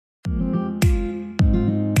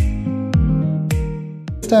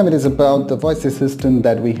time it is about the voice assistant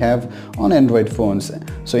that we have on Android phones.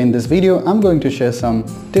 So in this video I'm going to share some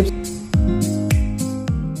tips.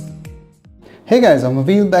 Hey guys, I'm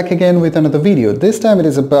Avil back again with another video. This time it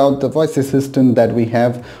is about the voice assistant that we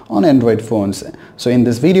have on Android phones. So in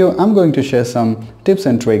this video I'm going to share some tips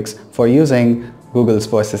and tricks for using Google's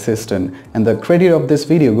voice assistant, and the credit of this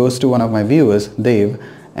video goes to one of my viewers, Dave,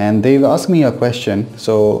 and Dave asked me a question.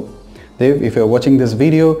 So Dave, if you're watching this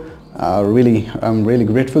video, I'm really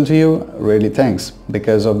grateful to you. Really thanks,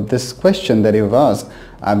 because of this question that you've asked,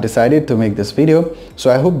 I've decided to make this video. So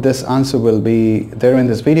I hope this answer will be there in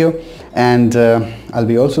this video, and I'll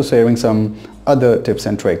be also sharing some other tips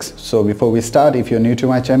and tricks. So before we start, if you're new to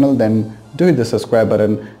my channel, then do hit the subscribe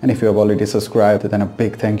button, and if you have already subscribed, then a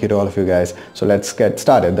big thank you to all of you guys. So let's get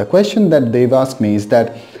started. The question that they've asked me is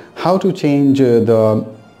that how to change the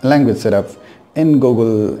language setup in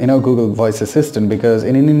Google, Google Voice Assistant, because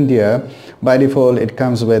in India by default it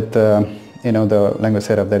comes with the language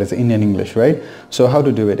setup that is Indian English, right? So how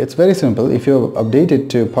to do it? It's very simple. If you update it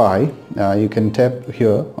to Pi, you can tap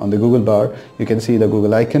here on the Google bar. You can see the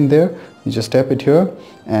Google icon there. You just tap it here,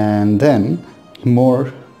 and then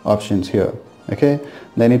more options here. Okay,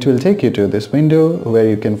 then it will take you to this window where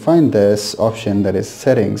you can find this option that is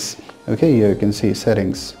settings. Okay, here you can see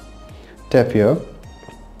settings. Tap here,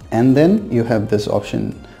 and then you have this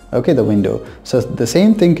option, okay, the window. So the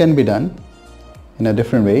same thing can be done in a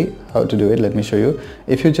different way. How to do it, let me show you.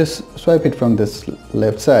 If you just swipe it from this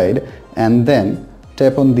left side and then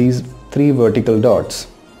tap on these three vertical dots,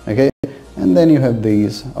 okay, and then you have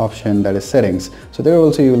these option that is settings. So there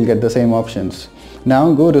also you will get the same options.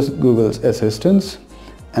 Now go to Google's Assistants,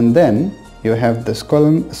 and then you have this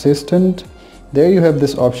column Assistant. There you have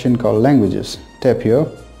this option called languages. Tap here.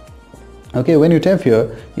 Okay, when you tap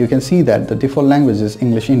here, you can see that the default language is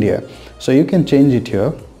English India. So you can change it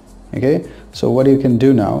here. Okay, so what you can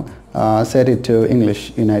do now, set it to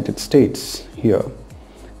English United States here.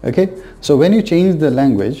 Okay, so when you change the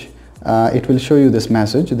language, it will show you this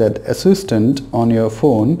message that Assistant on your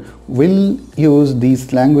phone will use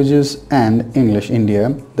these languages and English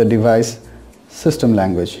India, the device system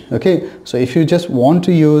language. Okay, so if you just want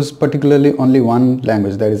to use particularly only one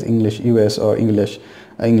language, that is English US or English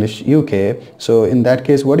UK, so in that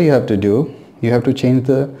case what do you have to do? You have to change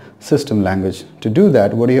the system language. To do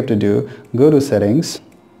that, what do you have to do? Go to settings,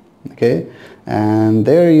 okay, and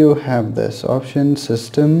there you have this option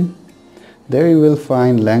system. There you will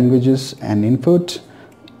find languages and input.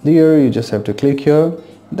 There you just have to click here,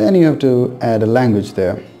 then you have to add a language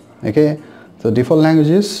there. Okay, so default language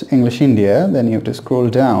is English India. Then you have to scroll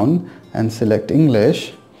down and select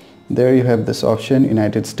English. There you have this option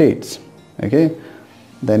United States. Okay,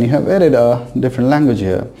 then you have added a different language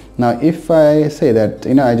here. Now if I say that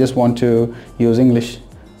I just want to use English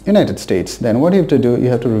United States, then what you have to do, you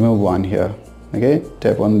have to remove one here. Okay,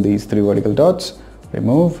 tap on these three vertical dots,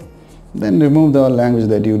 remove, then remove the language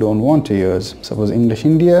that you don't want to use. Suppose English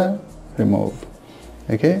India, remove.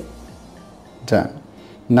 Okay, done.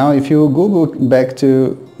 Now if you go back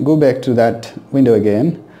to that window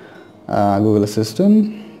again, Google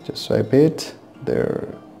Assistant, just swipe it there,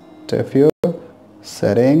 tap here,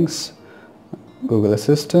 settings, Google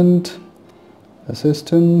Assistant,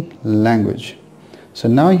 language. So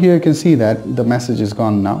now here you can see that the message is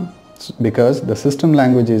gone now, because the system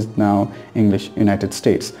language is now English United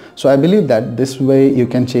States. So I believe that this way you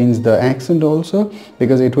can change the accent also,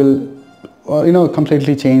 because it will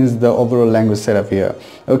completely change the overall language setup here.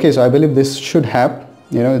 Okay, so I believe this should help.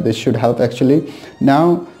 This should help actually.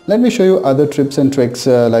 Now let me show you other tips and tricks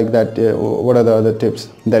like that. What are the other tips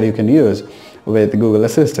that you can use with Google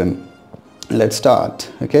Assistant? Let's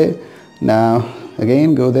start. Okay, now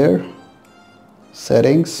again go there,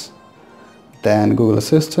 settings, then Google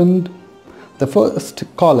Assistant. The first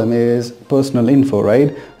column is personal info,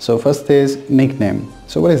 right? So first is nickname.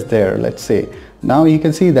 So what is there? Let's say now you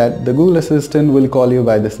can see that the Google Assistant will call you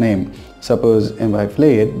by this name. Suppose if I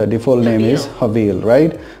play it, the default name is Havil,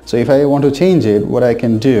 right? So if I want to change it, what I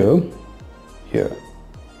can do here,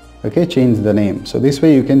 okay, change the name. So this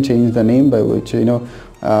way you can change the name by which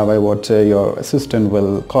by what your assistant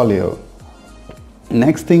will call you.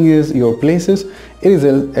 Next thing is your places. It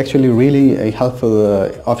is actually really a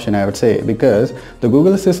helpful option, I would say, because the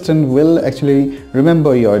Google Assistant will actually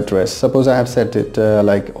remember your address. Suppose I have set it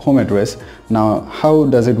like home address. Now how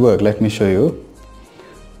does it work? Let me show you.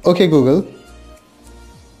 Okay Google,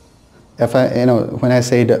 if I when I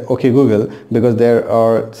say okay Google, because there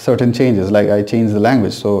are certain changes, like I change the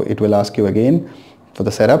language, so it will ask you again for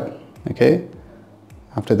the setup. Okay,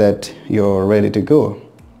 after that you're ready to go.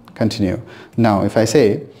 Continue. Now if I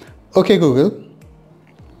say okay Google,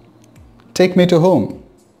 take me to home,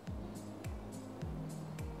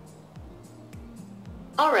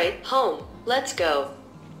 Alright, home. Let's go.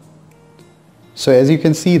 So as you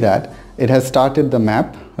can see that it has started the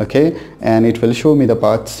map, okay, and it will show me the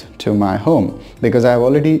paths to my home because I have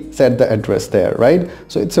already set the address there, right?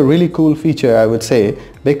 So it's a really cool feature, I would say,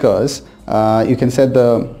 because you can set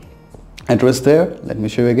the address there. Let me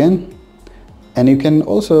show you again. And you can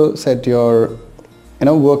also set your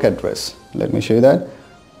work address. Let me show you that.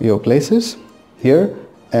 Your places, here,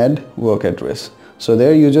 add work address. So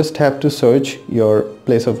there you just have to search your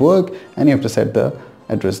place of work and you have to set the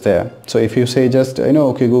address there. So if you say just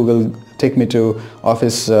okay Google, take me to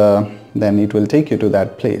office, then it will take you to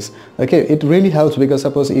that place. Okay, it really helps because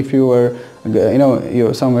suppose if you were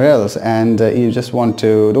you're somewhere else and you just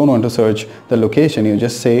don't want to search the location, you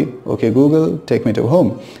just say okay Google, take me to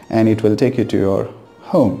home, and it will take you to your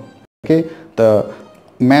home. Okay, the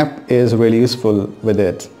map is really useful with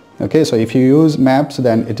it. Okay, so if you use maps,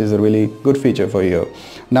 then it is a really good feature for you.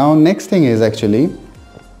 Now next thing is actually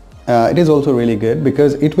it is also really good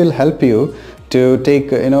because it will help you to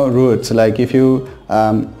take routes. Like if you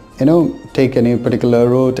take any particular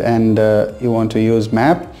route and you want to use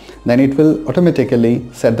map, then it will automatically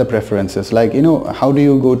set the preferences. Like how do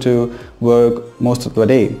you go to work most of the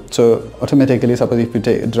day? So automatically, suppose if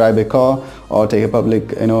you drive a car or take a public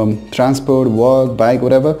transport, walk, bike,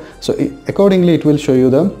 whatever, so accordingly it will show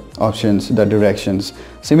you the options, the directions.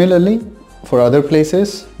 Similarly, for other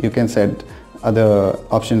places you can set other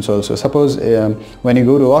options also. Suppose when you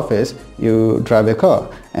go to office you drive a car,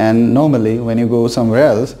 and normally when you go somewhere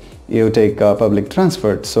else you take public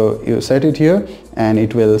transport, so you set it here and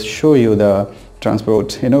it will show you the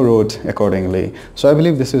transport route accordingly. So I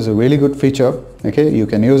believe this is a really good feature. Okay, you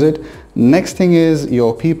can use it. Next thing is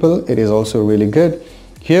your people. It is also really good.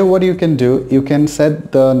 Here what you can do, you can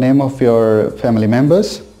set the name of your family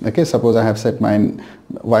members. Okay, suppose I have set my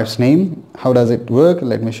wife's name. How does it work?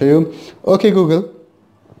 Let me show you. Okay Google,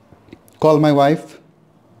 call my wife.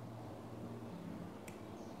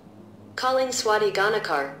 Calling Swati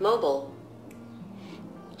Ganakar, mobile.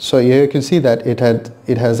 So here you can see that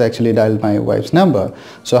it has actually dialed my wife's number.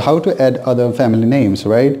 So how to add other family names,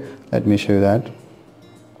 right? Let me show you that.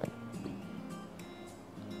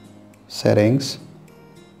 Settings,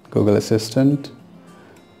 Google Assistant,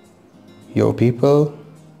 your people.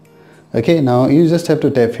 Okay, now you just have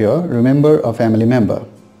to tap here, remember a family member.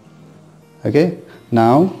 Okay,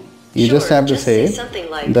 now you just have to say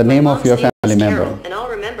like, the name of your family member. And I'll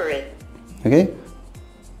remember it. Okay,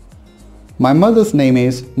 my mother's name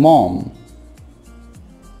is Mom.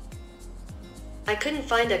 I couldn't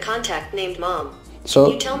find a contact named Mom. So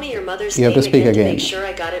can you tell me your mother's you name have to speak again. To make sure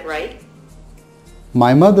I got it right?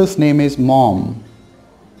 My mother's name is Mom.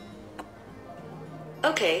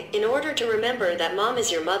 Okay, in order to remember that Mom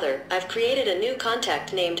is your mother, I've created a new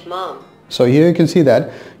contact named Mom. So here you can see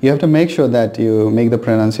that you have to make sure that you make the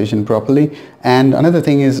pronunciation properly. And another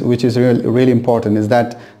thing is, which is really important, is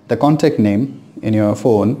that the contact name in your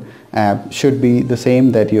phone app should be the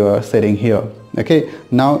same that you are setting here. Okay,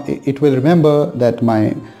 now it will remember that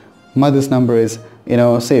my mother's number is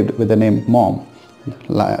saved with the name Mom.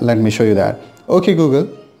 Let me show you that. Okay Google,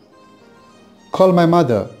 call my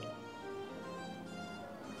mother.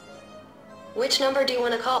 Which number do you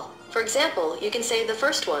want to call? For example, you can say the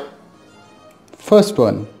first one. First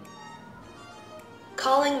one.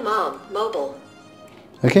 Calling Mom, mobile.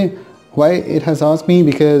 Okay, why it has asked me?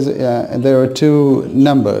 Because there are two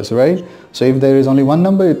numbers, right? So if there is only one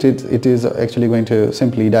number, it is actually going to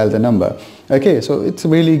simply dial the number. Okay, so it's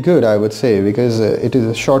really good, I would say, because it is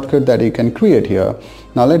a shortcut that you can create here.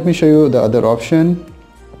 Now let me show you the other option.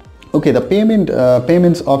 Okay, the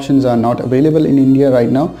payments options are not available in India right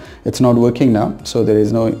now. It's not working now, so there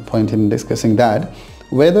is no point in discussing that.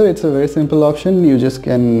 Whether it's a very simple option, you just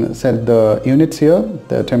can set the units here,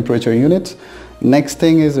 the temperature units. Next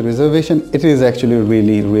thing is reservation. It is actually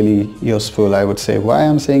really useful, I would say. Why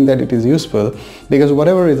I'm saying that it is useful? Because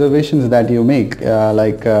whatever reservations that you make,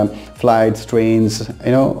 like flights, trains,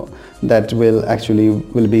 that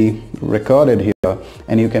will be recorded here,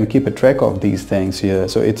 and you can keep a track of these things here.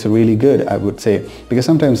 So it's really good, I would say, because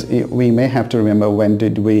sometimes we may have to remember when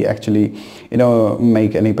did we actually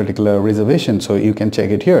make any particular reservation. So you can check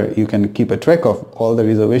it here. You can keep a track of all the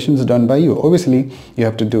reservations done by you. Obviously you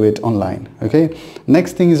have to do it online. Okay,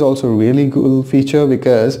 next thing is also a really cool feature,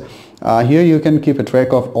 because here you can keep a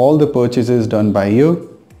track of all the purchases done by you.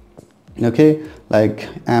 Okay, like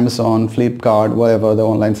Amazon, Flipkart, whatever the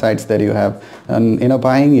online sites that you have, and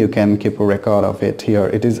buying, you can keep a record of it here.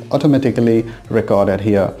 It is automatically recorded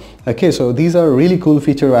here. Okay, so these are really cool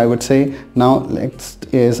feature, I would say. Now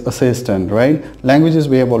next is assistant, right? Languages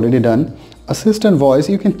we have already done. assistant voice,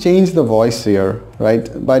 you can change the voice here, right?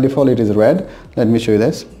 By default it is red. Let me show you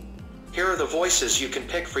this. Here are the voices you can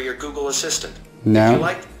pick for your Google Assistant. Now, if you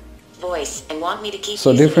like Voice and want me to keep so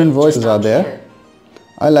using different it, voices just are stop there. here.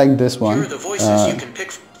 I like this Here one, are the voices you can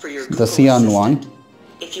pick for your Google the cyan Assistant. one.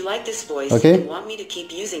 If you like this voice Okay. and want me to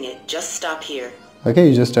keep using it, just stop here. Okay,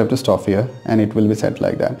 you just have to stop here and it will be set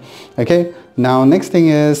like that. Okay, now next thing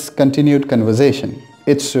is continued conversation.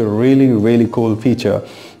 It's a really cool feature.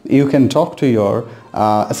 You can talk to your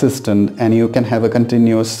assistant and you can have a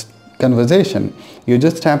continuous conversation. You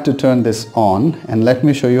just have to turn this on and let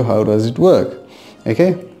me show you how does it work.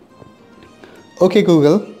 Okay,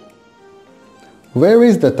 Google, where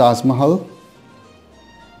is the Taj Mahal?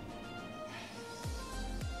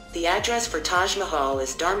 The address for Taj Mahal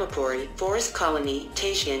is Dharmapuri, Forest Colony,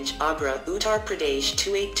 Tashganj, Agra, Uttar Pradesh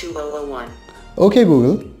 282001. Okay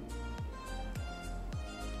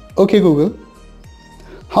Google,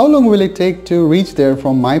 how long will it take to reach there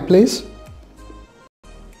from my place?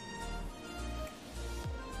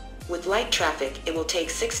 With light traffic, it will take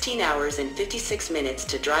 16 hours and 56 minutes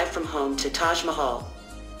to drive from home to Taj Mahal.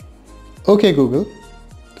 Okay Google,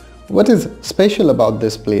 what is special about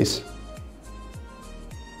this place?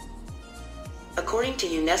 According to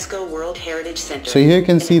UNESCO World Heritage Center. So here you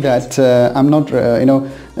can see that I'm not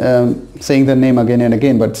saying the name again and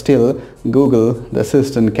again, but still Google, the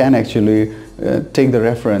assistant, can actually take the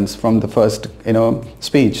reference from the first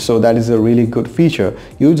speech. So that is a really good feature.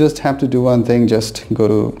 You just have to do one thing, just go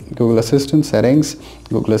to Google Assistant settings,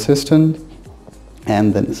 Google Assistant,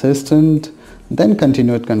 and then Assistant, then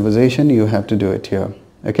continued conversation. You have to do it here.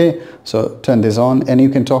 Okay, so turn this on and you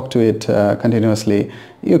can talk to it continuously.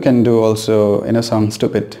 You can do also some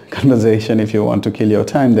stupid conversation if you want to kill your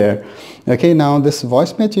time there. Okay, now this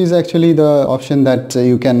voice match is actually the option that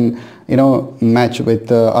you can match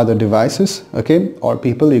with other devices, okay, or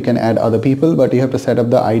people. You can add other people, but you have to set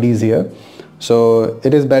up the IDs here. So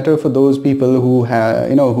it is better for those people who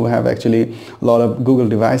have actually a lot of Google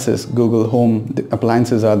devices. Google Home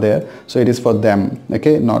appliances are there, so it is for them,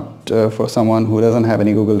 okay, not for someone who doesn't have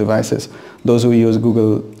any Google devices. Those who use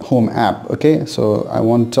Google Home app, okay. So I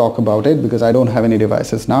won't talk about it because I don't have any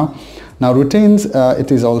devices now. Now routines,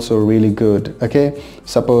 it is also really good, okay.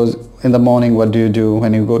 Suppose in the morning, what do you do?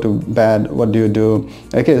 When you go to bed, what do you do?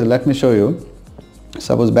 Okay, so let me show you.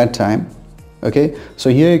 Suppose bedtime. Okay,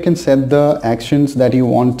 so here you can set the actions that you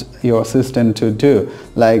want your assistant to do.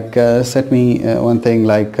 Like set me one thing,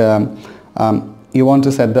 like you want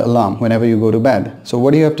to set the alarm whenever you go to bed. So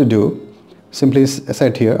what do you have to do? Simply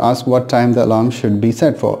set here, ask what time the alarm should be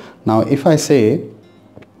set for. Now if I say,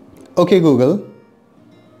 okay Google,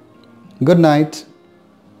 good night.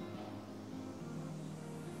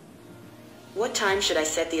 What time should I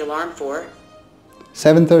set the alarm for?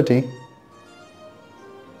 7:30.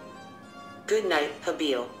 Good night,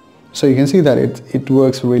 Habil. So you can see that it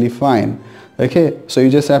works really fine. Okay, so you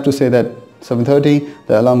just have to say that 7:30,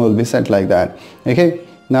 the alarm will be set like that. Okay,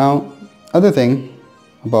 now other thing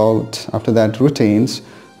about after that routines,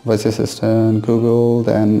 voice assistant, Google,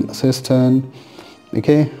 then assistant.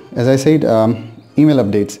 Okay, as I said, email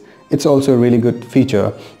updates. It's also a really good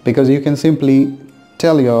feature because you can simply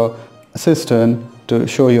tell your assistant to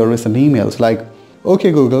show your recent emails, like,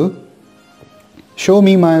 okay Google, show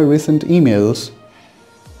me my recent emails.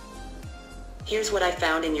 Here's what I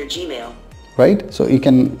found in your Gmail. Right? So you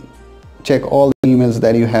can check all the emails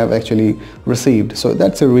that you have actually received. So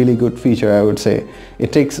that's a really good feature, I would say.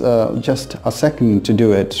 It takes just a second to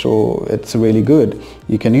do it. So it's really good.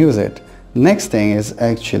 You can use it. Next thing is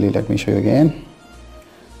actually, let me show you again.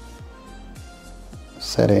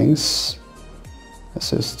 Settings,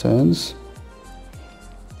 assistants,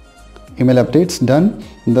 email updates, done.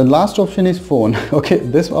 The last option is phone. Okay,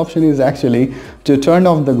 this option is actually to turn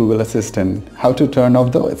off the Google Assistant. How to turn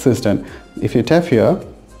off the assistant? If you tap here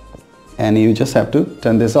and you just have to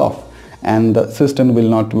turn this off and the assistant will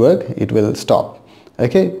not work, it will stop.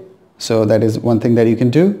 Okay, so that is one thing that you can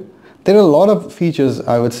do. There are a lot of features,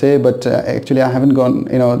 I would say, but actually I haven't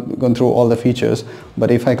gone through all the features. But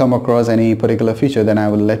if I come across any particular feature, then I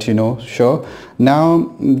will let you know. Sure.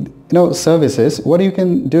 Now, services. What you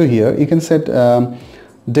can do here, you can set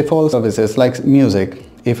default services like music.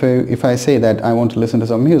 If I say that I want to listen to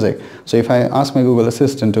some music, so if I ask my Google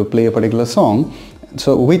Assistant to play a particular song,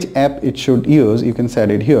 so which app it should use, you can set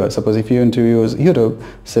it here. Suppose if you want to use YouTube,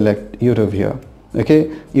 select YouTube here.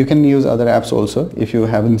 Okay, you can use other apps also if you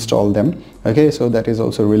have installed them. Okay, so that is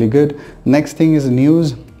also really good. Next thing is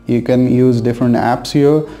news. You can use different apps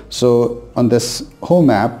here. So on this home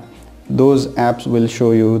app, those apps will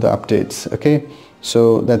show you the updates. Okay,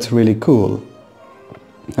 so that's really cool.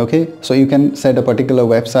 Okay, so you can set a particular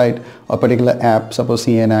website or particular app, suppose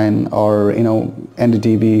CNN or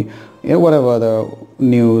NDTV, whatever the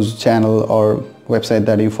news channel or website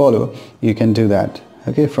that you follow, you can do that,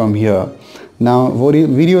 okay, from here. Now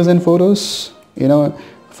videos and photos,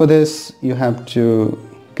 for this you have to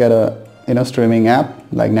get a streaming app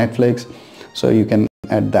like Netflix, so you can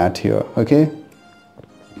add that here. Okay,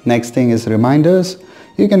 next thing is reminders.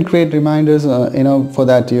 You can create reminders. For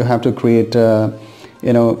that you have to create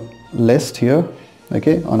list here,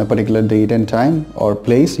 okay, on a particular date and time or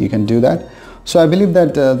place. You can do that. So I believe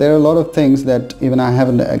that there are a lot of things that even I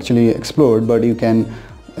haven't actually explored, but you can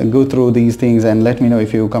go through these things and let me know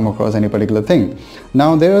if you come across any particular thing.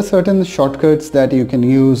 Now there are certain shortcuts that you can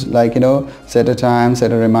use, like set a time,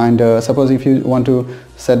 set a reminder. Suppose if you want to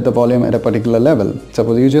set the volume at a particular level,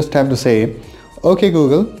 suppose you just have to say, okay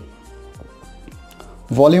Google,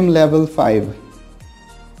 volume level 5,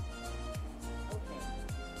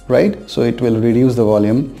 right? So it will reduce the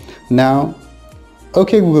volume. Now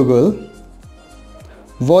okay Google,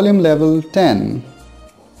 volume level 10,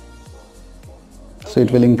 so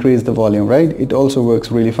it will increase the volume, right? It also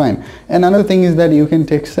works really fine. And another thing is that you can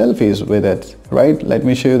take selfies with it, right? Let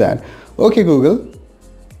me show you that. Okay Google,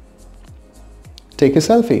 take a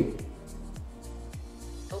selfie.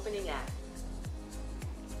 Opening app.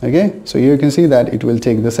 Okay, so you can see that it will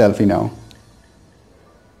take the selfie now.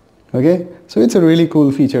 Okay, so it's a really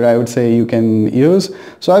cool feature, I would say, you can use.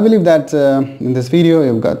 So I believe that in this video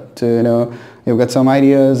you've got you've got some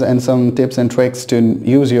ideas and some tips and tricks to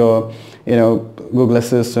use your Google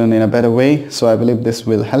Assistant in a better way. So I believe this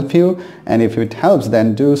will help you, and if it helps,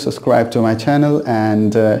 then do subscribe to my channel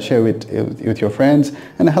and share it with your friends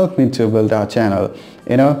and help me to build our channel.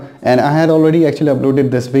 And I had already actually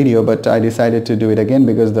uploaded this video, but I decided to do it again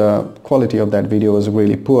because the quality of that video was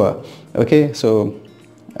really poor. Okay, so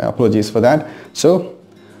apologies for that. So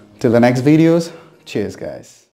till the next videos, cheers guys.